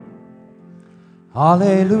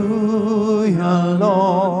Hallelujah,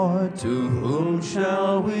 Lord, to whom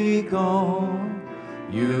shall we go?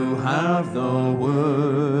 You have the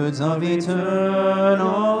words of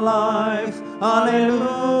eternal life.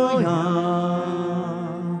 Hallelujah.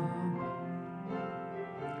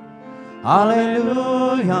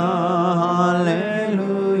 Hallelujah,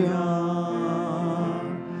 hallelujah,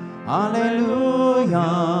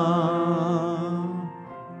 hallelujah.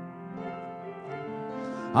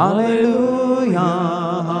 Hallelujah,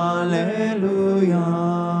 hallelujah.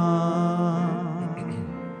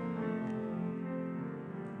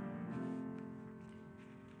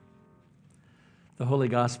 The Holy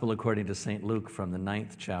Gospel according to St. Luke from the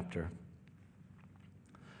 9th chapter.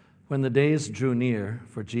 When the days drew near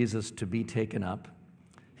for Jesus to be taken up,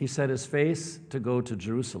 he set his face to go to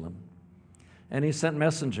Jerusalem, and he sent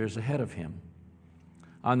messengers ahead of him.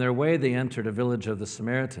 On their way, they entered a village of the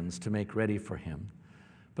Samaritans to make ready for him.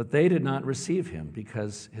 But they did not receive him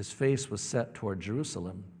because his face was set toward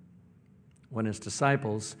Jerusalem. When his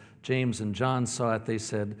disciples, James and John, saw it, they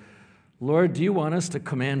said, "Lord, do you want us to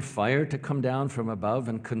command fire to come down from above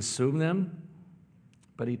and consume them?"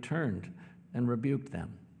 But he turned and rebuked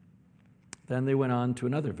them. Then they went on to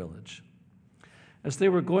another village. As they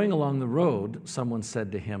were going along the road, someone said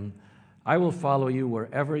to him, "I will follow you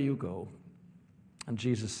wherever you go." And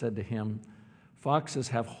Jesus said to him, "Foxes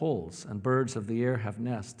have holes, and birds of the air have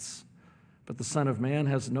nests, but the Son of Man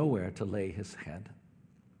has nowhere to lay his head."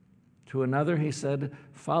 To another he said,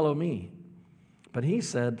 "Follow me." But he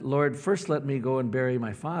said, "Lord, first let me go and bury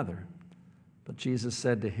my father." But Jesus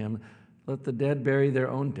said to him, "Let the dead bury their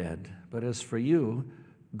own dead, but as for you,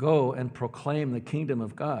 go and proclaim the kingdom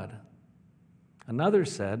of God." Another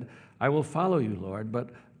said, "I will follow you, Lord, but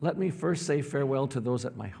let me first say farewell to those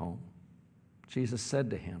at my home." Jesus said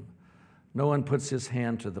to him, "No one puts his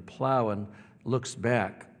hand to the plow and looks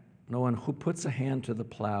back. No one who puts a hand to the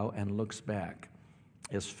plow and looks back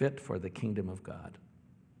is fit for the kingdom of God."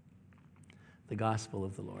 The Gospel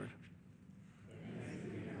of the Lord.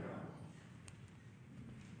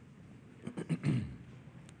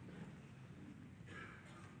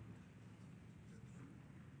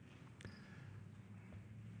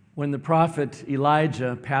 When the prophet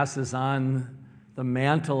Elijah passes on the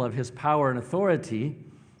mantle of his power and authority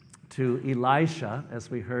to Elisha, as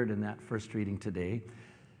we heard in that first reading today,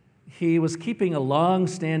 he was keeping a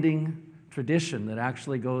long-standing tradition that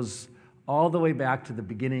actually goes all the way back to the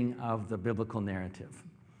beginning of the biblical narrative.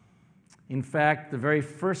 In fact, the very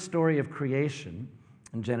first story of creation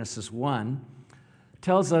in Genesis 1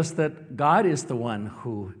 tells us that God is the one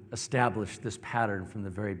who established this pattern from the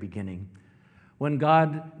very beginning. When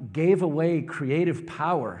God gave away creative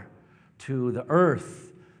power to the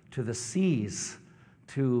earth, to the seas,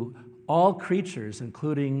 to all creatures,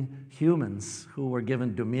 including humans who were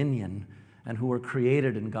given dominion and who were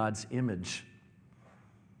created in God's image.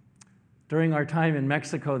 During our time in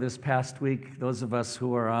Mexico this past week, those of us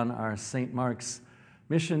who are on our St. Mark's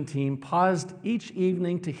mission team paused each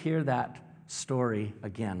evening to hear that story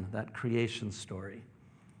again, that creation story,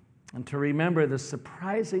 and to remember the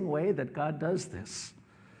surprising way that God does this.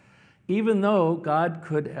 Even though God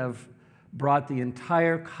could have brought the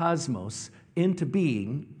entire cosmos into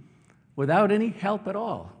being without any help at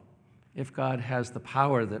all, if God has the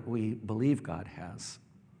power that we believe God has.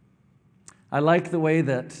 I like the way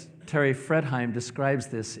that Terry Fredheim describes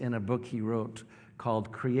this in a book he wrote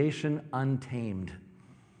called Creation Untamed.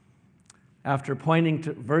 After pointing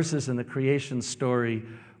to verses in the creation story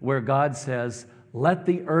where God says, "Let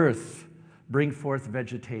the earth bring forth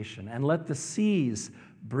vegetation, and let the seas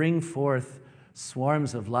bring forth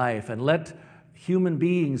swarms of life, and let human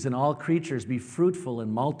beings and all creatures be fruitful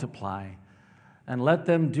and multiply, and let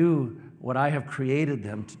them do what I have created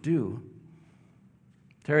them to do."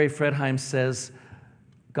 Terry Fredheim says,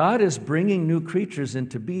 God is bringing new creatures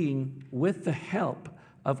into being with the help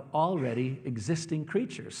of already existing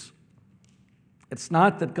creatures. It's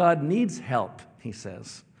not that God needs help, he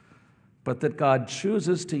says, but that God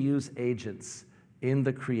chooses to use agents in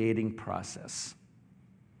the creating process.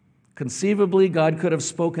 Conceivably, God could have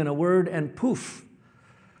spoken a word and poof,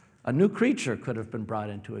 a new creature could have been brought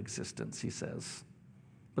into existence, he says.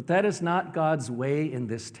 But that is not God's way in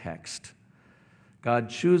this text. God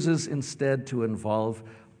chooses instead to involve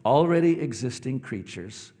already existing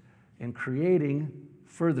creatures in creating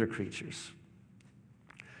further creatures.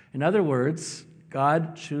 In other words,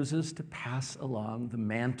 God chooses to pass along the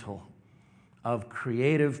mantle of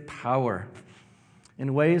creative power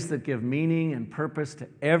in ways that give meaning and purpose to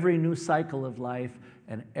every new cycle of life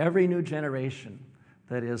and every new generation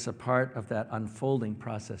that is a part of that unfolding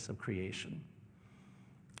process of creation.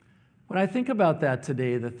 When I think about that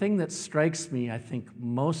today, the thing that strikes me, I think,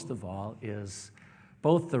 most of all is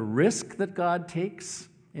both the risk that God takes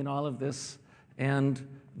in all of this and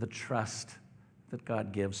the trust that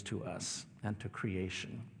God gives to us and to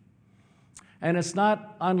creation. And it's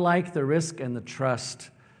not unlike the risk and the trust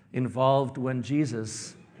involved when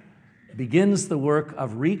Jesus begins the work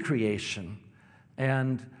of recreation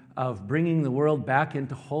and of bringing the world back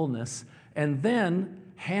into wholeness, and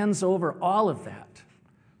then hands over all of that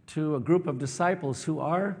to a group of disciples who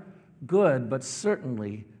are good, but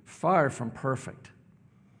certainly far from perfect.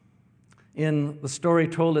 In the story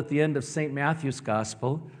told at the end of St. Matthew's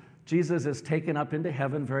Gospel, Jesus is taken up into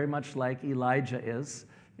heaven very much like Elijah is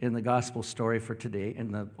in the Gospel story for today,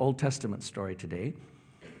 in the Old Testament story today.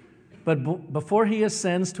 But before he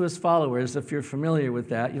ascends to his followers, if you're familiar with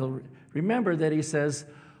that, you'll remember that he says,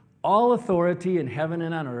 "All authority in heaven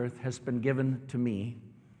and on earth has been given to me,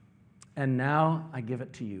 and now I give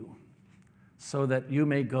it to you, so that you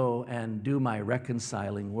may go and do my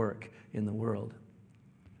reconciling work in the world."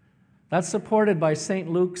 That's supported by St.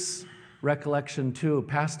 Luke's recollection too,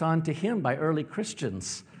 passed on to him by early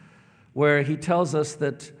Christians, where he tells us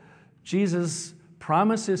that Jesus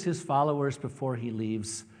promises his followers before he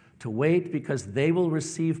leaves to wait because they will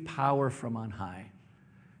receive power from on high.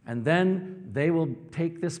 And then they will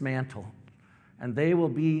take this mantle, and they will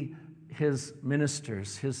be his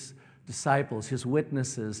ministers, his disciples, his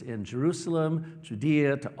witnesses in Jerusalem,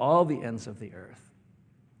 Judea, to all the ends of the earth.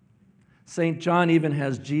 St. John even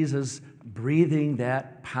has Jesus breathing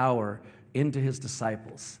that power into his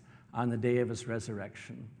disciples on the day of his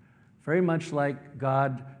resurrection. Very much like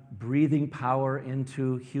God breathing power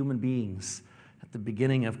into human beings at the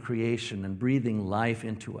beginning of creation and breathing life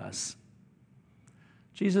into us.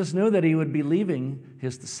 Jesus knew that he would be leaving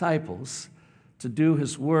his disciples to do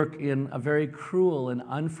his work in a very cruel and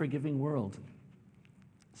unforgiving world.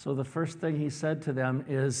 So the first thing he said to them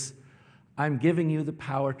is, "I'm giving you the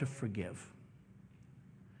power to forgive.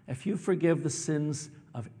 If you forgive the sins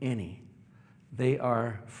of any, they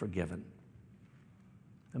are forgiven."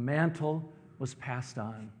 The mantle was passed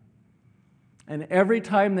on. And every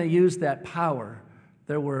time they used that power,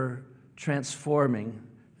 there were transforming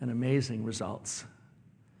and amazing results.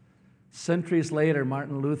 Centuries later,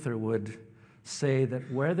 Martin Luther would say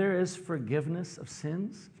that where there is forgiveness of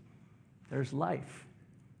sins, there's life,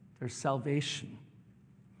 there's salvation.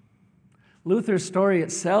 Luther's story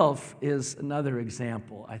itself is another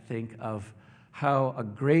example, I think, of how a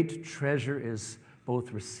great treasure is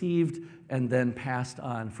both received and then passed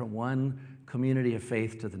on from one community of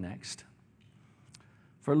faith to the next.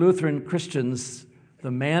 For Lutheran Christians,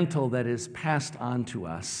 the mantle that is passed on to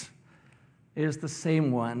us is the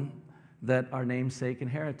same one that our namesake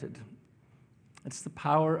inherited. It's the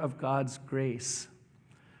power of God's grace,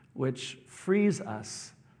 which frees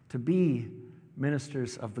us to be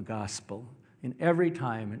ministers of the gospel in every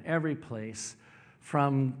time, in every place,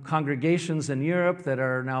 from congregations in Europe that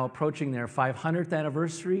are now approaching their 500th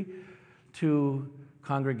anniversary to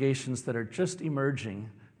congregations that are just emerging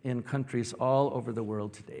in countries all over the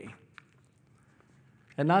world today.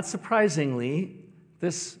 And not surprisingly,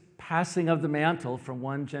 this passing of the mantle from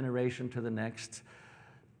one generation to the next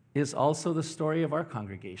is also the story of our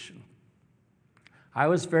congregation. I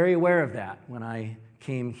was very aware of that when I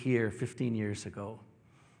came here 15 years ago,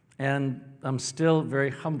 and I'm still very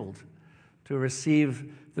humbled to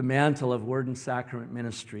receive the mantle of Word and Sacrament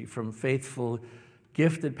ministry from faithful,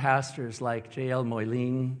 gifted pastors like J.L.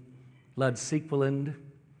 Moylene, Lud Sequeland,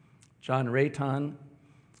 John Rayton,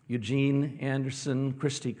 Eugene Anderson,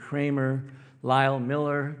 Christy Kramer, Lyle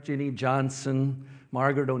Miller, Ginny Johnson,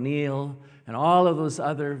 Margaret O'Neill, and all of those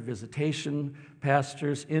other visitation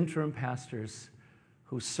pastors, interim pastors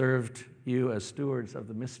who served you as stewards of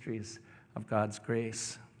the mysteries of God's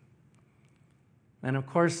grace. And of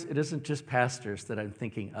course, it isn't just pastors that I'm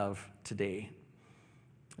thinking of today.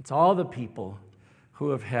 It's all the people who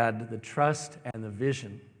have had the trust and the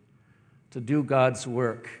vision to do God's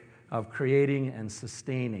work of creating and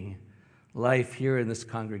sustaining life here in this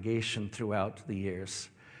congregation throughout the years,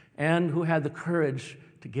 and who had the courage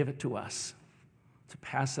to give it to us, to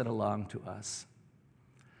pass it along to us.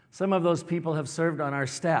 Some of those people have served on our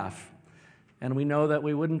staff, and we know that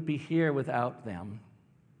we wouldn't be here without them.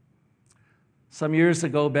 Some years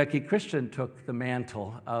ago, Becky Christian took the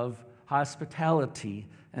mantle of hospitality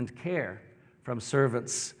and care from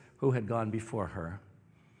servants who had gone before her.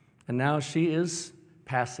 And now she is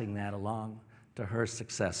passing that along to her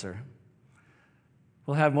successor.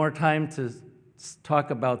 We'll have more time to talk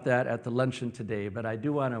about that at the luncheon today, but I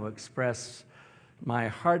do want to express my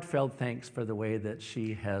heartfelt thanks for the way that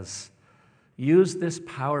she has used this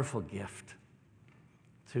powerful gift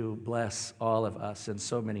to bless all of us in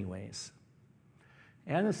so many ways.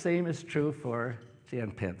 And the same is true for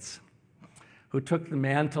Jan Pence, who took the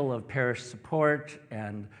mantle of parish support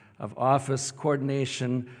and of office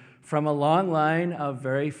coordination from a long line of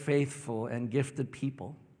very faithful and gifted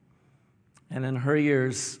people. And in her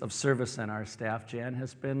years of service on our staff, Jan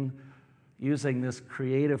has been using this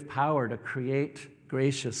creative power to create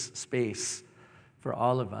gracious space for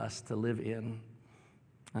all of us to live in.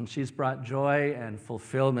 And she's brought joy and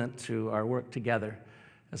fulfillment to our work together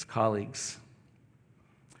as colleagues.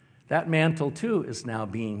 That mantle, too, is now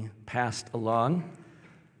being passed along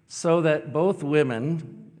so that both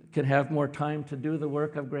women can have more time to do the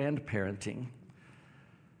work of grandparenting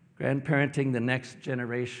the next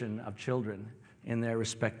generation of children in their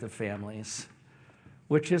respective families,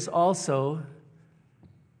 which is also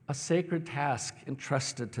a sacred task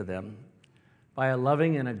entrusted to them by a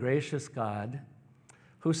loving and a gracious God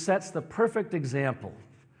who sets the perfect example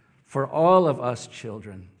for all of us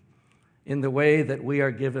children in the way that we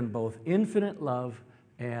are given both infinite love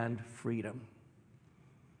and freedom.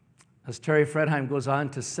 As Terry Fredheim goes on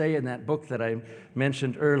to say in that book that I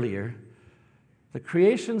mentioned earlier, the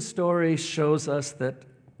creation story shows us that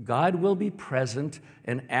God will be present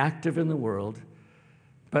and active in the world,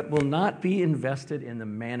 but will not be invested in the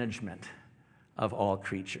management of all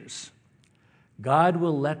creatures. God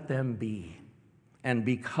will let them be and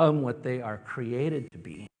become what they are created to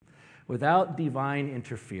be without divine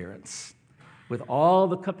interference, with all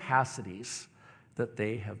the capacities that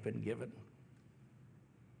they have been given.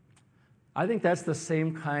 I think that's the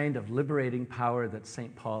same kind of liberating power that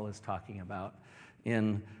St. Paul is talking about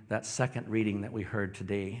in that second reading that we heard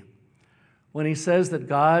today, when he says that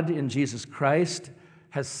God in Jesus Christ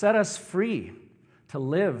has set us free to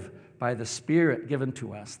live by the Spirit given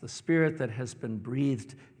to us, the Spirit that has been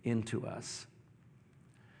breathed into us.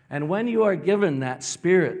 And when you are given that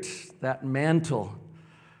Spirit, that mantle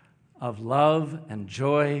of love and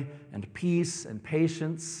joy and peace and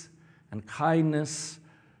patience and kindness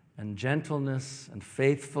and gentleness and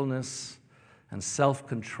faithfulness and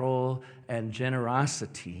self-control and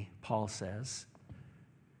generosity, Paul says,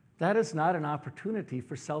 that is not an opportunity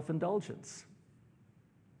for self-indulgence.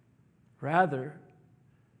 Rather,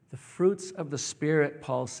 the fruits of the Spirit,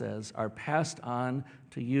 Paul says, are passed on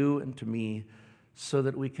to you and to me so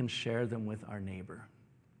that we can share them with our neighbor.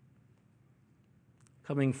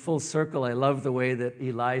 Coming full circle, I love the way that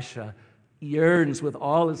Elisha yearns with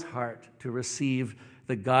all his heart to receive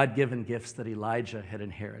the God-given gifts that Elijah had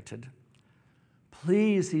inherited.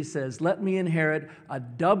 Please, he says, let me inherit a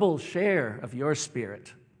double share of your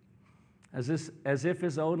Spirit, as if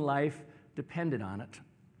his own life depended on it.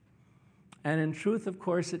 And in truth, of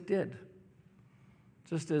course, it did.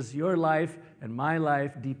 Just as your life and my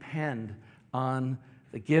life depend on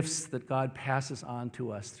the gifts that God passes on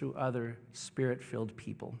to us through other Spirit-filled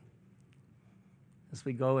people. As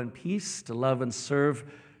we go in peace to love and serve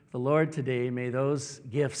the Lord today, may those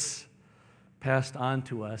gifts passed on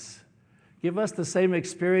to us give us the same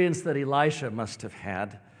experience that Elisha must have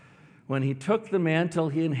had when he took the mantle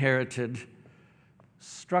he inherited,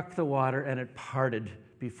 struck the water, and it parted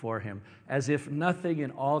before him, as if nothing in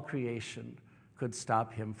all creation could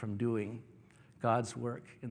stop him from doing God's work in